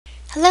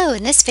Hello,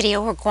 in this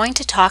video we're going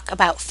to talk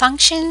about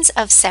functions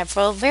of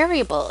several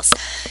variables.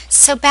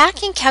 So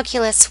back in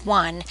Calculus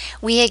 1,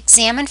 we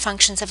examined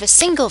functions of a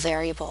single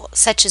variable,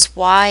 such as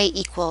y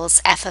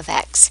equals f of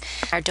x.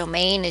 Our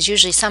domain is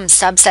usually some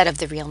subset of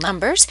the real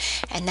numbers,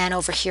 and then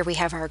over here we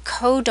have our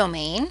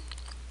codomain.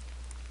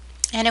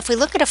 And if we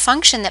look at a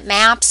function that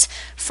maps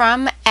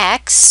from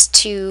x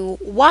to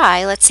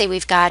y, let's say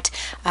we've got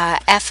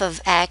f of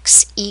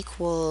x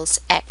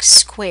equals x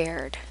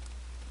squared.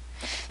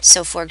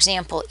 So for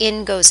example,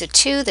 in goes a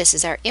 2, this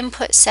is our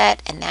input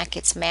set, and that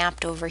gets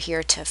mapped over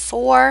here to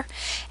 4,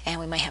 and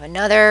we might have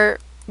another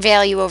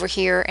value over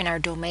here in our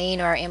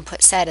domain or our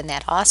input set, and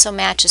that also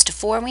matches to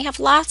 4, and we have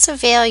lots of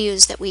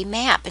values that we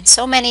map, and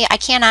so many I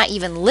cannot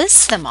even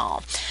list them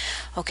all.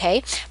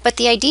 Okay, but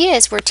the idea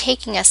is we're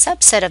taking a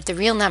subset of the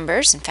real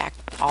numbers, in fact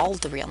all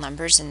the real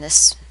numbers in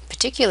this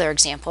particular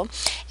example,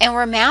 and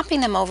we're mapping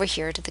them over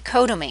here to the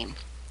codomain.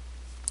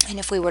 And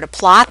if we were to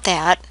plot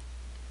that,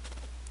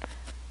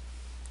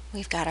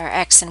 we've got our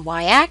x and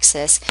y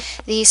axis.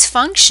 These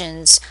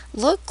functions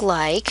look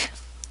like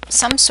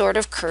some sort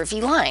of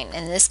curvy line.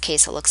 In this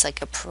case, it looks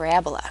like a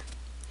parabola.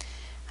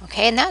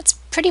 Okay, and that's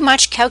pretty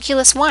much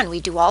Calculus 1. We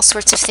do all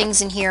sorts of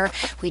things in here.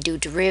 We do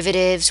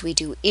derivatives, we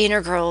do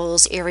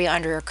integrals, area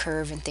under a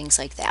curve, and things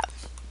like that.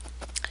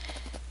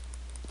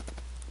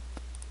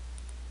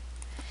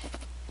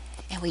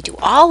 And we do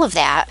all of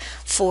that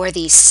for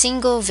these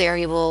single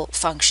variable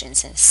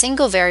functions. And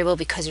single variable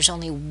because there's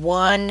only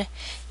one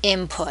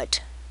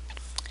input.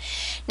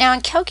 Now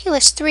in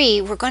Calculus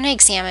 3, we're going to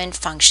examine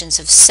functions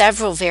of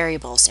several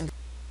variables.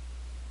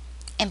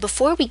 And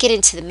before we get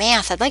into the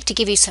math, I'd like to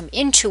give you some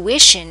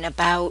intuition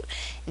about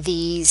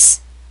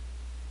these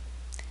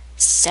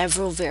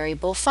several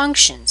variable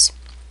functions.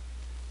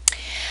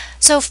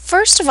 So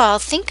first of all,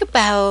 think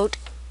about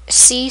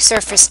sea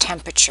surface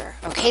temperature.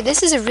 Okay,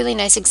 this is a really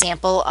nice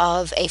example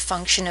of a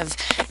function of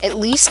at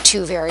least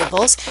two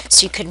variables.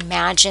 So you could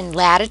imagine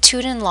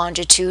latitude and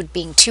longitude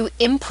being two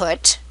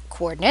input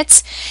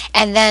coordinates,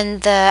 and then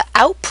the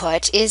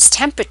output is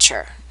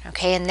temperature.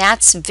 Okay, and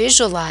that's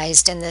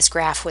visualized in this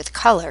graph with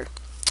color.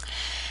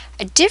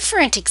 A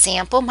different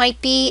example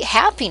might be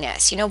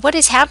happiness. You know, what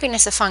is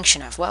happiness a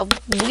function of? Well,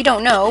 we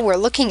don't know. We're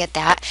looking at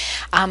that.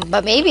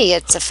 But maybe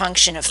it's a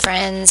function of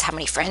friends, how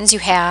many friends you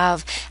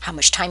have, how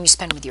much time you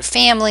spend with your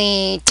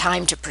family,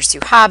 time to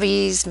pursue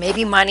hobbies,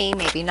 maybe money,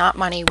 maybe not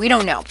money. We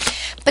don't know.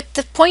 But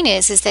the point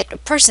is that a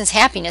person's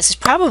happiness is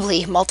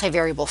probably a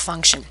multivariable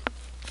function.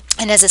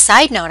 And as a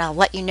side note, I'll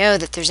let you know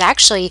that there's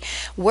actually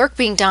work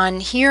being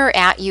done here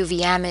at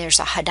UVM. There's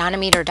a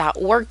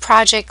hedonimeter.org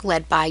project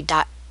led by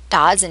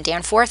Dodds and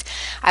Danforth.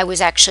 I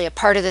was actually a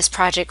part of this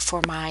project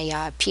for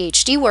my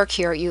PhD work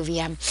here at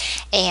UVM,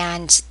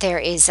 and there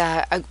is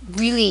a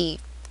really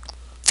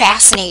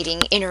fascinating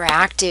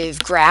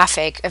interactive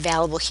graphic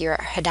available here at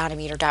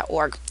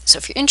hedonimeter.org. So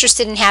if you're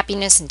interested in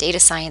happiness and data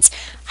science,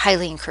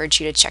 highly encourage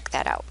you to check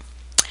that out.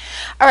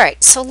 All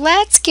right, so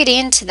let's get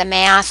into the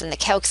math and the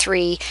Calc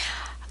 3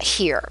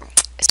 here.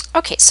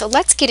 Okay, so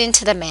let's get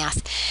into the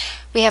math.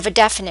 We have a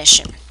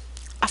definition.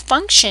 A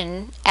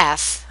function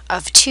f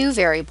of two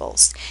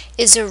variables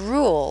is a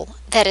rule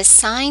that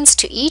assigns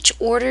to each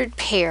ordered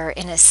pair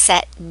in a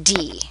set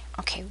D.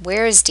 Okay,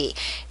 where is D?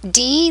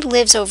 D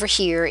lives over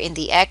here in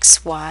the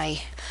x,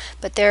 y,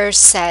 but there's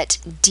set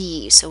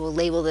D, so we'll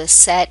label this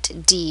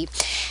set D.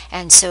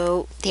 And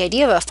so the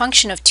idea of a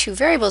function of two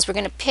variables, we're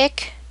going to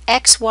pick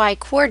x, y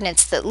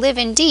coordinates that live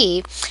in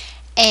D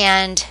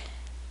and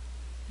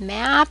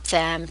map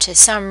them to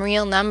some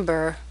real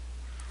number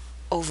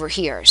over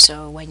here.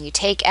 So when you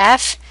take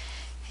f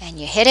and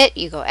you hit it,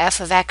 you go f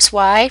of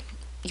xy,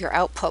 your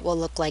output will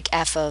look like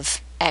f of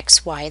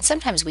xy, and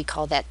sometimes we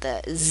call that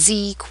the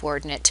z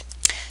coordinate.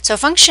 So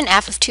function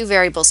f of two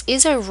variables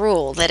is a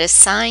rule that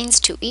assigns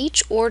to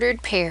each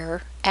ordered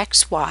pair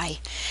xy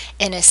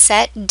in a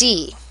set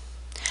D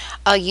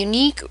a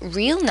unique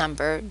real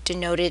number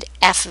denoted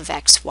f of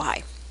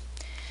xy.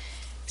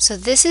 So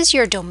this is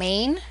your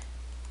domain.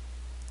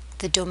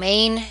 The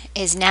domain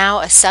is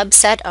now a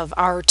subset of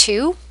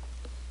R2.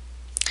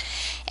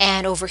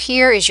 And over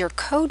here is your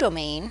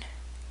codomain.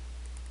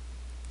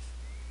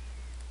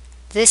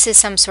 This is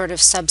some sort of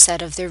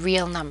subset of the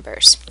real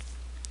numbers.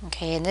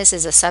 Okay, and this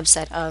is a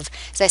subset of,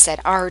 as I said,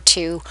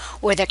 R2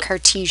 or the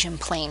Cartesian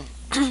plane.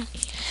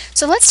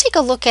 So let's take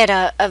a look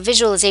at a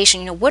visualization.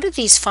 You know, what do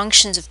these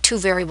functions of two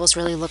variables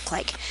really look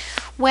like?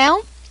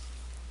 Well,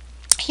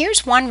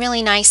 here's one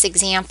really nice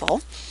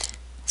example.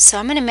 So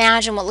I'm going to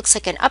imagine what looks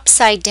like an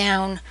upside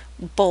down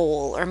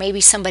bowl, or maybe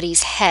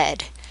somebody's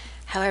head.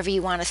 However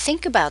you want to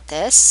think about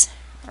this,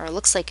 or it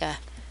looks like a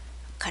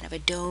kind of a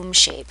dome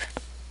shape.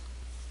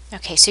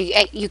 Okay, so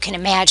you can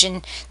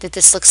imagine that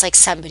this looks like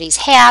somebody's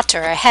hat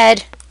or a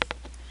head,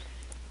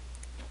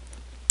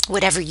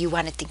 whatever you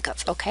want to think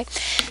of. Okay,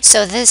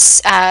 so this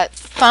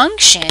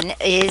function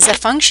is a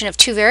function of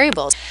two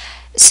variables.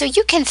 So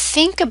you can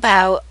think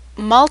about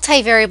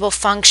multivariable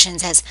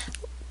functions as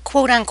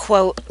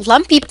quote-unquote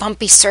lumpy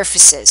bumpy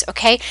surfaces.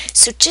 Okay,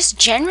 so just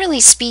generally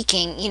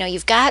speaking, you know,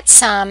 you've got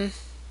some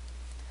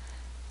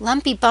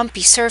lumpy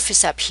bumpy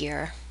surface up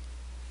here.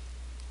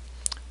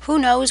 Who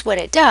knows what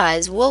it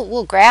does?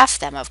 We'll graph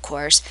them, of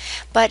course,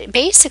 but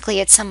basically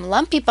it's some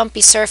lumpy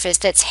bumpy surface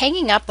that's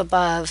hanging up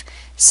above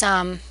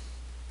some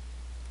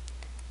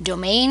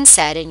domain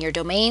set, and your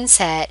domain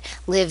set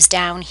lives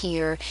down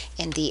here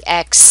in the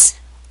x,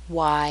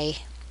 y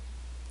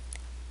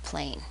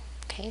plane.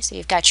 Okay, so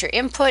you've got your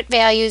input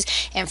values,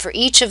 and for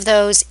each of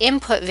those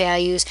input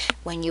values,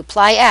 when you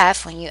apply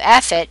f, when you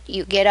f it,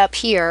 you get up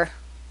here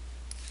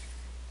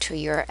to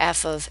your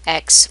f of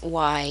x,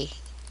 y,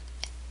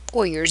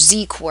 or your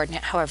z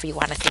coordinate, however you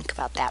want to think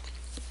about that.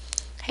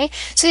 Okay,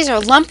 so these are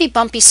lumpy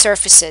bumpy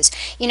surfaces.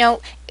 You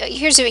know,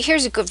 here's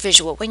a good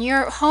visual. When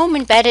you're home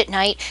in bed at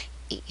night,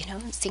 you know,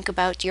 think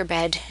about your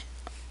bed.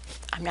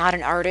 I'm not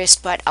an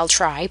artist, but I'll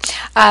try.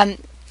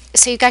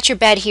 So you've got your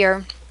bed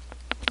here,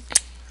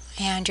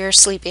 and you're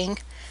sleeping.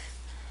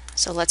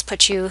 So let's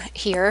put you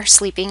here,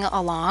 sleeping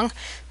along,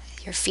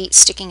 your feet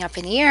sticking up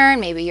in the air,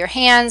 and maybe your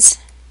hands.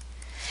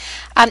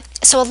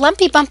 So a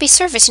lumpy bumpy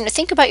surface, you know,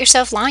 think about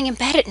yourself lying in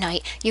bed at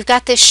night. You've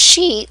got this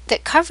sheet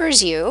that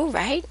covers you,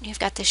 right? You've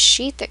got this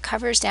sheet that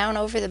covers down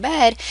over the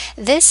bed.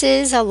 This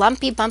is a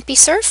lumpy bumpy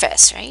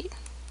surface, right?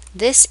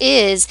 This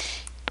is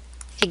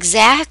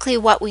exactly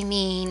what we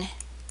mean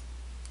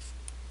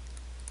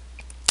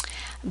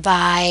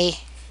by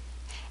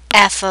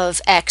f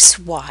of x,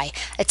 y.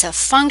 It's a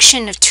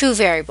function of two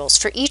variables.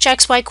 For each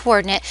x, y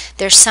coordinate,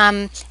 there's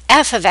some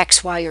f of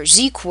x, y, or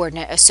z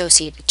coordinate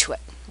associated to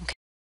it.